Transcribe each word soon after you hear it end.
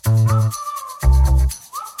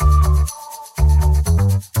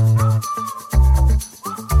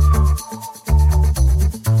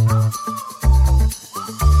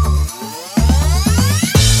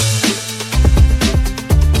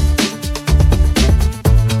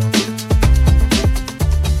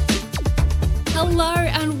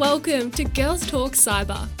welcome to Girls Talk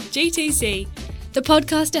Cyber, GTC, the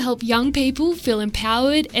podcast to help young people feel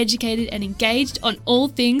empowered, educated and engaged on all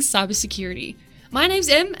things cybersecurity. My name's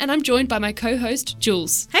Em and I'm joined by my co-host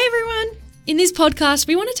Jules. Hey everyone! In this podcast,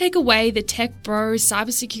 we want to take away the tech bros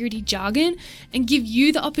cybersecurity jargon and give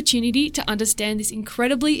you the opportunity to understand this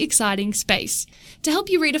incredibly exciting space to help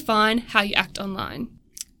you redefine how you act online.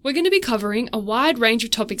 We're going to be covering a wide range of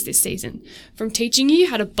topics this season, from teaching you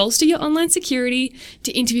how to bolster your online security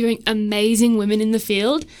to interviewing amazing women in the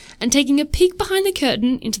field and taking a peek behind the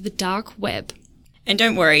curtain into the dark web. And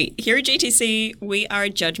don't worry, here at GTC, we are a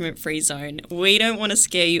judgment-free zone. We don't want to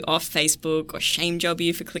scare you off Facebook or shame job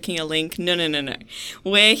you for clicking a link. No.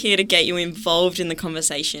 We're here to get you involved in the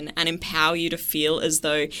conversation and empower you to feel as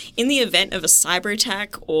though in the event of a cyber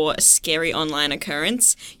attack or a scary online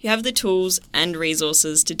occurrence, you have the tools and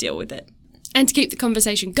resources to deal with it. And to keep the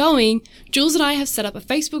conversation going, Jules and I have set up a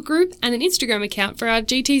Facebook group and an Instagram account for our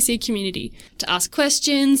GTC community to ask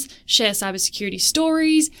questions, share cybersecurity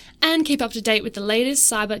stories, and keep up to date with the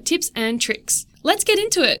latest cyber tips and tricks. Let's get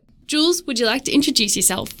into it. Jules, would you like to introduce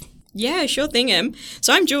yourself? Yeah, sure thing, Em.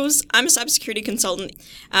 So I'm Jules. I'm a cybersecurity consultant.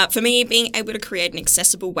 For me, being able to create an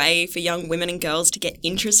accessible way for young women and girls to get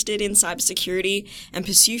interested in cybersecurity and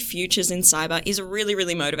pursue futures in cyber is really,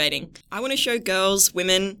 really motivating. I want to show girls,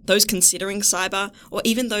 women, those considering cyber, or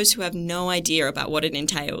even those who have no idea about what it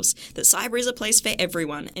entails, that cyber is a place for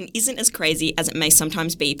everyone and isn't as crazy as it may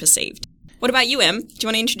sometimes be perceived. What about you, Em? Do you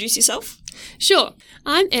want to introduce yourself? Sure.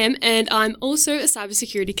 I'm Em and I'm also a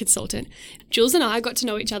cybersecurity consultant. Jules and I got to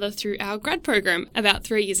know each other through our grad program about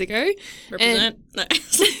 3 years ago. Represent.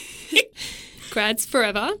 Grads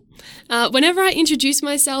forever. Whenever I introduce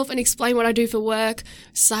myself and explain what I do for work,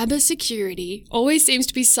 cybersecurity always seems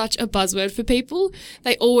to be such a buzzword for people.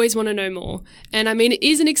 They always want to know more. And I mean, it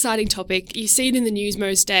is an exciting topic. You see it in the news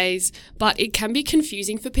most days, but it can be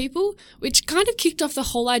confusing for people, which kind of kicked off the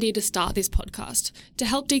whole idea to start this podcast, to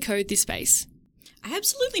help decode this space. I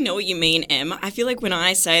absolutely know what you mean, Em. I feel like when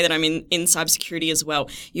I say that I'm in cybersecurity as well,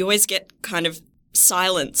 you always get kind of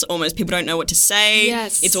silence almost. People don't know what to say.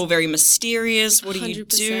 Yes. It's all very mysterious. What do you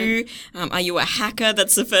 100%. do? Are you a hacker?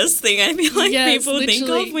 That's the first thing I feel like people think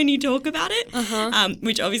of when you talk about it,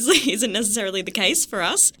 which obviously isn't necessarily the case for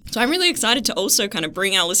us. So I'm really excited to also kind of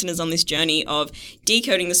bring our listeners on this journey of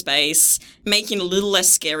decoding the space, making it a little less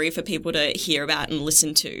scary for people to hear about and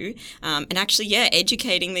listen to, and actually,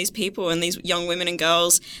 educating these people and these young women and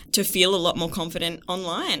girls to feel a lot more confident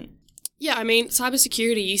online. Yeah, I mean,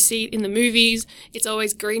 cybersecurity, you see it in the movies. It's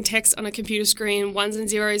always green text on a computer screen, ones and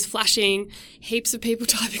zeros flashing, heaps of people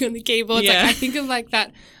typing on the keyboard. Yeah. Like, I think of like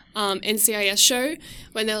that NCIS show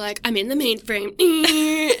when they're like, I'm in the mainframe.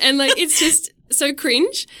 And like, it's just so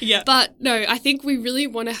cringe. Yeah. But no, I think we really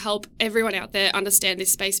want to help everyone out there understand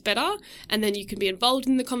this space better. And then you can be involved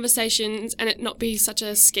in the conversations and it not be such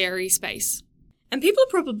a scary space. And people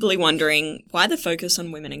are probably wondering why the focus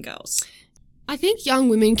on women and girls. I think young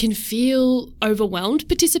women can feel overwhelmed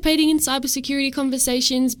participating in cybersecurity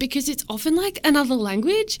conversations because it's often like another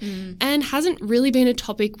language and hasn't really been a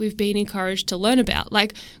topic we've been encouraged to learn about.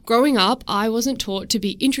 Like growing up, I wasn't taught to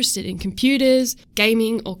be interested in computers,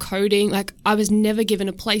 gaming or coding. Like I was never given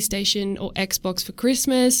a PlayStation or Xbox for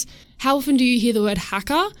Christmas. How often do you hear the word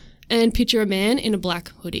hacker and picture a man in a black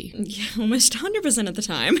hoodie? Yeah, almost 100% of the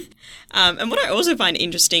time. And what I also find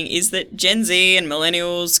interesting is that Gen Z and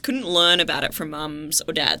millennials couldn't learn about it from mums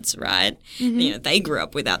or dads, right? You know, they grew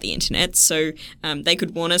up without the internet, so they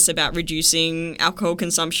could warn us about reducing alcohol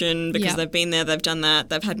consumption because they've been there, they've done that,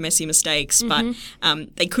 they've had messy mistakes, but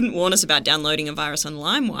they couldn't warn us about downloading a virus on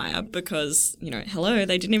LimeWire because, you know, hello,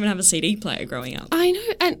 they didn't even have a CD player growing up. I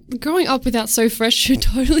know, and growing up without So Fresh should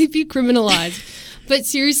totally be criminalised. But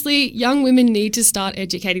seriously, young women need to start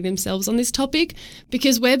educating themselves on this topic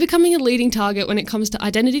because we're becoming a leading target when it comes to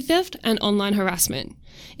identity theft and online harassment.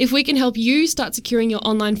 If we can help you start securing your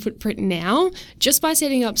online footprint now, just by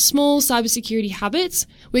setting up small cybersecurity habits,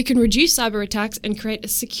 we can reduce cyber attacks and create a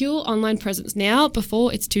secure online presence now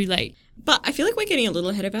before it's too late. But I feel like we're getting a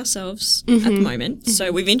little ahead of ourselves at the moment.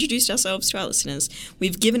 So we've introduced ourselves to our listeners.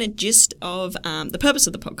 We've given a gist of the purpose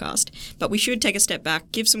of the podcast, but we should take a step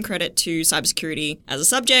back, give some credit to cybersecurity as a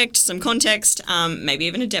subject, some context, maybe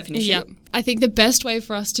even a definition. Yeah. I think the best way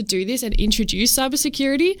for us to do this and introduce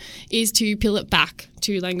cybersecurity is to peel it back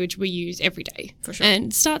to language we use every day. For sure.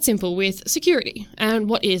 And start simple with security. And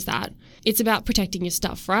what is that? It's about protecting your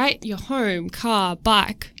stuff, right? Your home, car,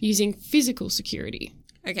 bike, using physical security.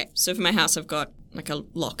 Okay, so for my house, I've got like a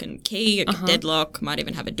lock and key, a deadlock, might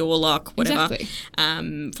even have a door lock, whatever.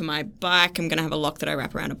 Exactly. For my bike, I'm going to have a lock that I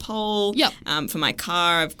wrap around a pole. Yep. For my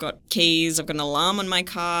car, I've got keys. I've got an alarm on my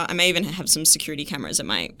car. I may even have some security cameras at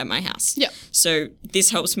my house. Yep. So this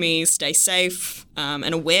helps me stay safe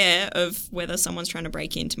and aware of whether someone's trying to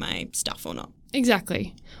break into my stuff or not.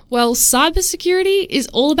 Exactly. Well, cybersecurity is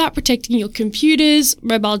all about protecting your computers,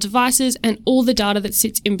 mobile devices, and all the data that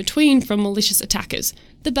sits in between from malicious attackers,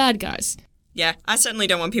 the bad guys. Yeah, I certainly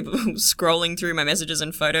don't want people scrolling through my messages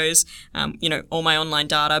and photos, all my online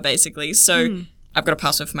data, basically. So I've got a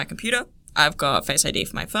password for my computer. I've got Face ID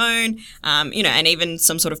for my phone, and even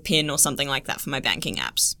some sort of PIN or something like that for my banking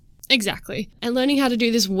apps. Exactly. And learning how to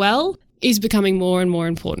do this well is becoming more and more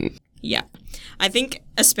important. Yeah. I think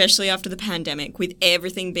especially after the pandemic, with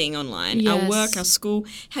everything being online, our work, our school,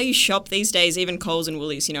 how you shop these days, even Coles and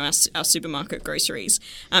Woolies, our supermarket groceries,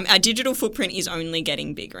 our digital footprint is only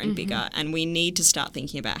getting bigger and bigger, and we need to start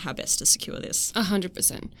thinking about how best to secure this.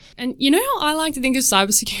 100%. And you know how I like to think of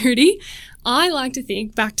cybersecurity? I like to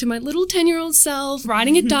think back to my little 10-year-old self,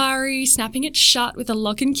 writing a diary, snapping it shut with a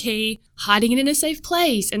lock and key, hiding it in a safe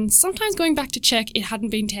place, and sometimes going back to check it hadn't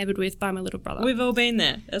been tampered with by my little brother. We've all been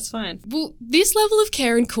there. That's fine. Well, this level of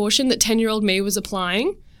care and caution that 10-year-old me was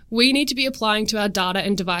applying, we need to be applying to our data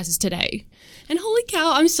and devices today. And holy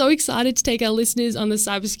cow, I'm so excited to take our listeners on the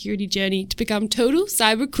cybersecurity journey to become total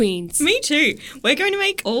cyber queens. Me too. We're going to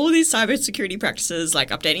make all these cybersecurity practices, like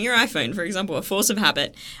updating your iPhone, for example, a force of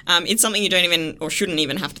habit. It's something you don't even or shouldn't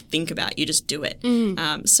even have to think about. You just do it.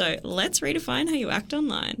 So let's redefine how you act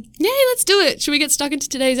online. Yay, let's do it. Should we get stuck into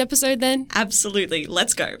today's episode then? Absolutely.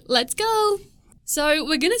 Let's go. Let's go. So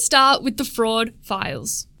we're going to start with the fraud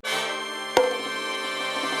files.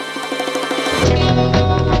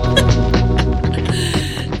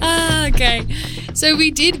 Okay, so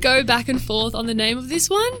we did go back and forth on the name of this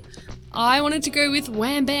one. I wanted to go with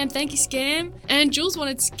Wham Bam Thank You Scam, and Jules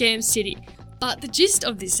wanted Scam City. But the gist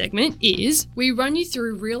of this segment is we run you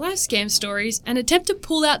through real-life scam stories and attempt to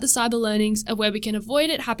pull out the cyber learnings of where we can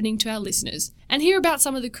avoid it happening to our listeners and hear about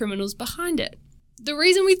some of the criminals behind it. The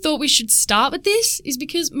reason we thought we should start with this is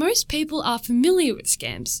because most people are familiar with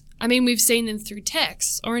scams. I mean, we've seen them through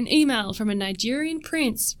texts or an email from a Nigerian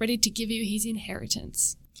prince ready to give you his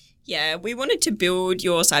inheritance. Yeah, we wanted to build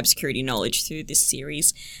your cybersecurity knowledge through this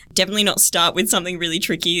series. Definitely not start with something really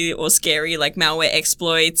tricky or scary like malware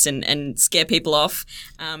exploits and scare people off.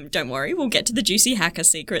 Don't worry, we'll get to the juicy hacker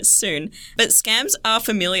secrets soon. But scams are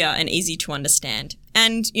familiar and easy to understand.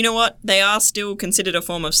 And you know what? They are still considered a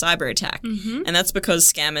form of cyber attack. And that's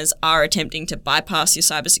because scammers are attempting to bypass your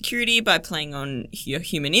cybersecurity by playing on your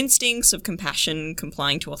human instincts of compassion,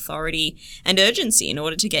 complying to authority, and urgency in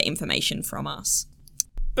order to get information from us.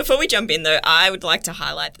 Before we jump in, though, I would like to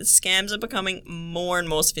highlight that scams are becoming more and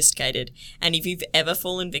more sophisticated. And if you've ever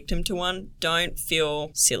fallen victim to one, don't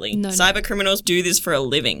feel silly. Cyber criminals do this for a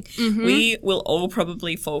living. We will all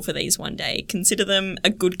probably fall for these one day. Consider them a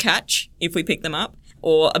good catch if we pick them up,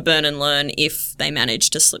 or a burn and learn if they manage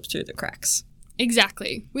to slip through the cracks.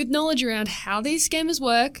 Exactly. With knowledge around how these scammers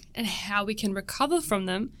work and how we can recover from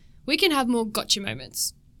them, we can have more gotcha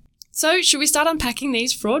moments. So, should we start unpacking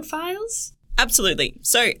these fraud files? Absolutely.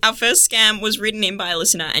 So our first scam was written in by a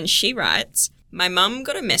listener, and she writes, "My mum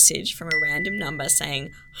got a message from a random number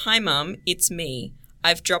saying, 'Hi mum, it's me.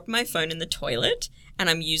 I've dropped my phone in the toilet and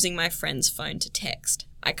I'm using my friend's phone to text.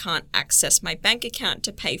 I can't access my bank account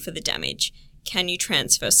to pay for the damage. Can you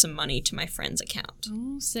transfer some money to my friend's account?'"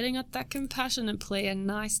 Oh, setting up that compassionate play, a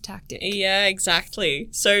nice tactic. Yeah, exactly.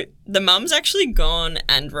 So the mum's actually gone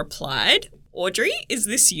and replied, "Audrey, is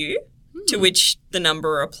this you?" To which the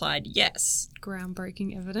number replied, "Yes."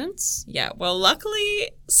 Groundbreaking evidence. Yeah, well,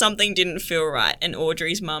 luckily something didn't feel right, and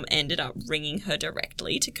Audrey's mum ended up ringing her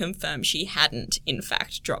directly to confirm she hadn't, in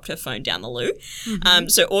fact, dropped her phone down the loo.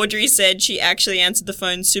 So Audrey said she actually answered the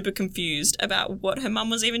phone super confused about what her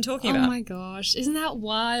mum was even talking about. Oh my gosh, isn't that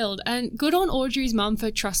wild? And good on Audrey's mum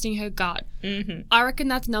for trusting her gut. I reckon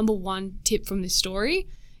that's number one tip from this story.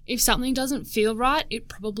 If something doesn't feel right, it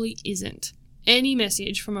probably isn't. Any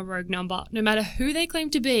message from a rogue number, no matter who they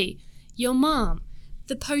claim to be, your mom,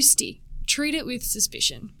 the postie, treat it with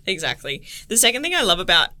suspicion. Exactly. The second thing I love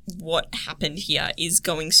about what happened here is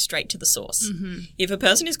going straight to the source. If a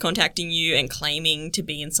person is contacting you and claiming to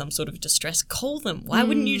be in some sort of distress, call them. Why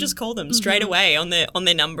wouldn't you just call them straight away on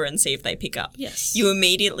their number and see if they pick up? Yes. You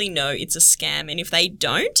immediately know it's a scam, and if they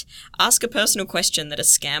don't, ask a personal question that a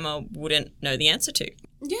scammer wouldn't know the answer to.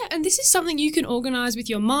 Yeah, and this is something you can organise with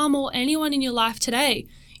your mum or anyone in your life today.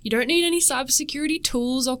 You don't need any cybersecurity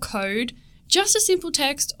tools or code. just a simple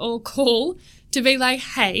text or call to be like,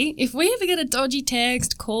 hey, if we ever get a dodgy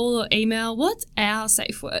text, call or email, what's our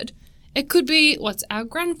safe word? It could be, what's our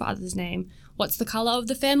grandfather's name? What's the colour of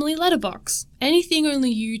the family letterbox? Anything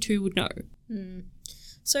only you two would know.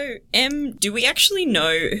 So, Em, do we actually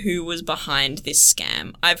know who was behind this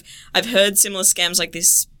scam? I've heard similar scams like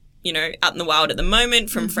this, out in the wild at the moment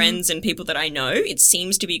from friends and people that I know. It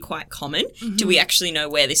seems to be quite common. Do we actually know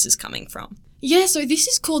where this is coming from? Yeah, so this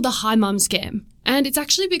is called the Hi Mum scam, and it's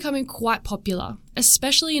actually becoming quite popular,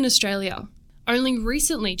 especially in Australia. Only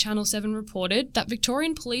recently, Channel 7 reported that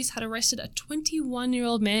Victorian police had arrested a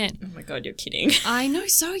 21-year-old man. Oh my God, you're kidding. I know,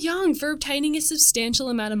 so young, for obtaining a substantial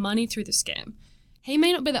amount of money through the scam. He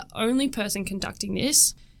may not be the only person conducting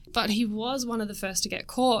this, but he was one of the first to get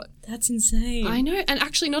caught. That's insane. I know, and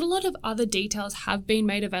actually not a lot of other details have been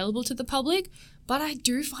made available to the public, but I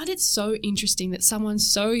do find it so interesting that someone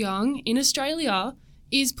so young in Australia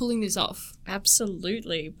is pulling this off.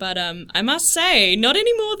 Absolutely. But I must say, not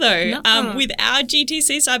anymore though. With our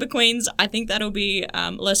GTC Cyber Queens, I think that'll be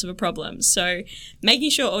less of a problem. So making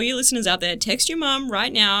sure all your listeners out there, text your mum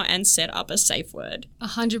right now and set up a safe word.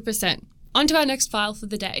 100%. On to our next file for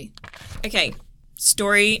the day. Okay,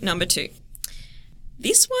 story number 2.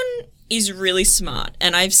 This one is really smart,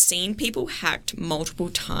 and I've seen people hacked multiple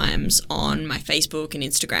times on my Facebook and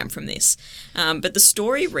Instagram from this. But the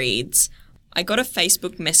story reads, I got a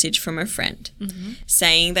Facebook message from a friend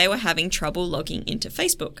saying they were having trouble logging into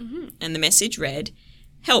Facebook. And the message read,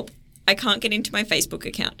 help, I can't get into my Facebook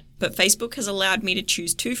account, but Facebook has allowed me to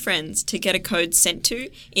choose 2 friends to get a code sent to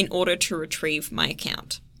in order to retrieve my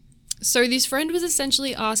account. So this friend was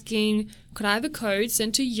essentially asking, could I have a code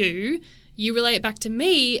sent to you, you relay it back to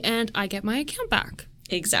me, and I get my account back?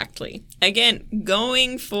 Exactly. Again,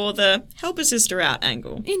 going for the help a sister out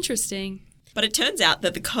angle. Interesting. But it turns out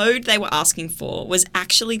that the code they were asking for was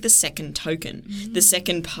actually the second token, the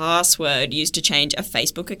second password used to change a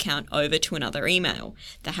Facebook account over to another email,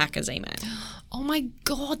 the hacker's email. Oh my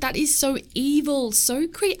God, that is so evil, so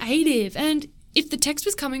creative. And if the text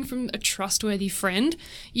was coming from a trustworthy friend,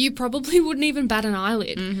 you probably wouldn't even bat an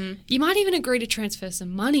eyelid. You might even agree to transfer some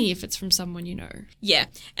money if it's from someone you know. Yeah,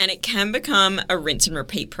 and it can become a rinse and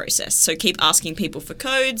repeat process. So keep asking people for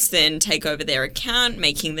codes, then take over their account,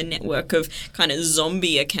 making the network of kind of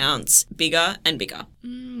zombie accounts bigger and bigger.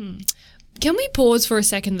 Can we pause for a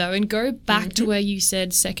second though and go back to where you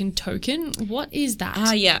said second token? What is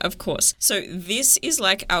that? Yeah, of course. So this is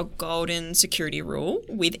like our golden security rule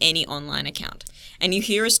with any online account. And you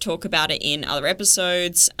hear us talk about it in other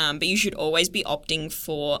episodes, but you should always be opting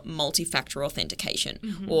for multi-factor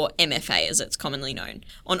authentication, or MFA as it's commonly known,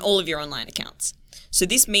 on all of your online accounts. So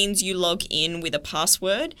this means you log in with a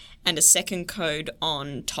password and a second code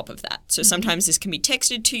on top of that. So sometimes this can be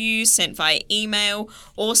texted to you, sent via email,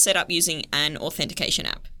 or set up using an authentication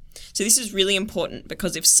app. So this is really important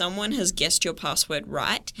because if someone has guessed your password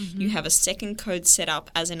right, you have a second code set up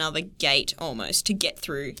as another gate almost to get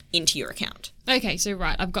through into your account. Okay, so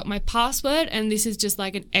right, I've got my password and this is just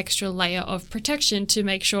like an extra layer of protection to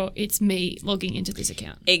make sure it's me logging into this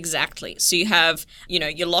account. Exactly. So you have,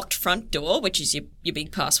 your locked front door, which is your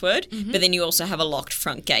big password, but then you also have a locked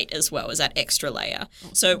front gate as well as that extra layer.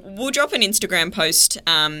 So we'll drop an Instagram post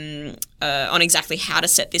on exactly how to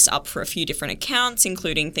set this up for a few different accounts,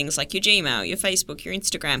 including things like your Gmail, your Facebook, your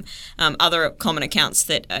Instagram, other common accounts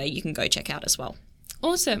that you can go check out as well.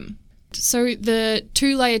 Awesome. So the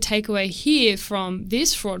 2-layer takeaway here from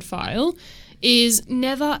this fraud file is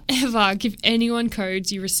never ever give anyone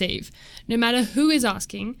codes you receive, no matter who is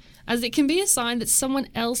asking, as it can be a sign that someone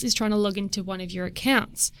else is trying to log into one of your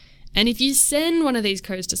accounts. And if you send one of these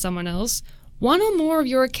codes to someone else, one or more of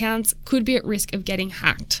your accounts could be at risk of getting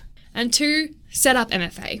hacked. And 2, set up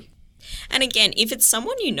MFA. And again, if it's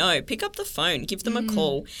someone you know, pick up the phone, give them a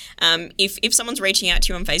call. If someone's reaching out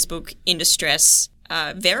to you on Facebook in distress,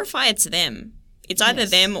 verify it's them. It's either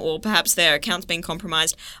them or perhaps their account's been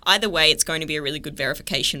compromised. Either way, it's going to be a really good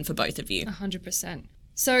verification for both of you. 100%.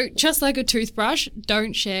 So just like a toothbrush,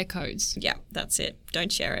 don't share codes. Yeah, that's it.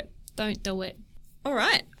 Don't share it. Don't do it. All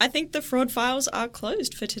right. I think the fraud files are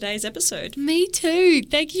closed for today's episode. Me too.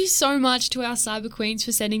 Thank you so much to our Cyber Queens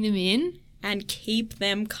for sending them in. And keep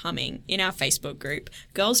them coming in our Facebook group,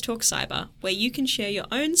 Girls Talk Cyber, where you can share your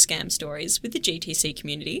own scam stories with the GTC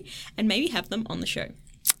community and maybe have them on the show.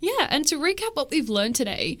 Yeah, and to recap what we've learned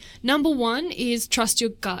today, number 1 is trust your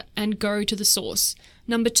gut and go to the source.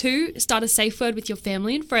 Number 2, start a safe word with your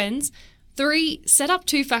family and friends. 3, set up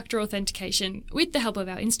 2-factor authentication with the help of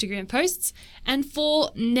our Instagram posts. And 4,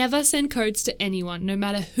 never send codes to anyone, no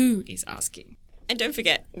matter who is asking. And don't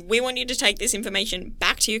forget, we want you to take this information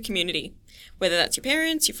back to your community, whether that's your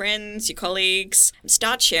parents, your friends, your colleagues.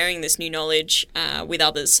 Start sharing this new knowledge with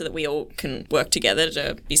others so that we all can work together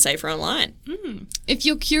to be safer online. If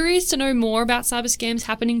you're curious to know more about cyber scams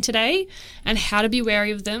happening today and how to be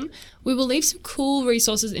wary of them, we will leave some cool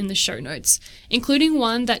resources in the show notes, including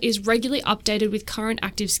one that is regularly updated with current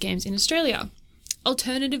active scams in Australia.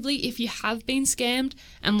 Alternatively, if you have been scammed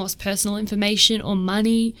and lost personal information or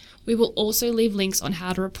money, we will also leave links on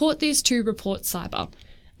how to report this to Report Cyber,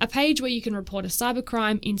 a page where you can report a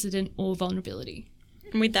cybercrime, incident, or vulnerability.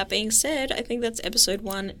 And with that being said, I think that's episode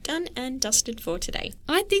 1 done and dusted for today.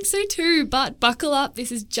 I think so too, but buckle up,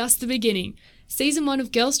 this is just the beginning. Season 1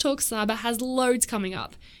 of Girls Talk Cyber has loads coming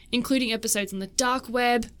up, including episodes on the dark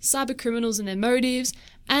web, cyber criminals and their motives,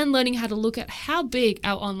 and learning how to look at how big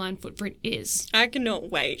our online footprint is. I cannot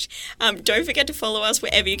wait. Don't forget to follow us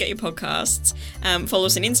wherever you get your podcasts. Follow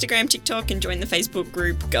us on Instagram, TikTok, and join the Facebook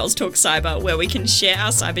group Girls Talk Cyber, where we can share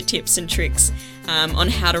our cyber tips and tricks on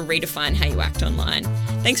how to redefine how you act online.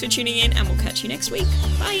 Thanks for tuning in, and we'll catch you next week.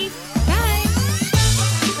 Bye.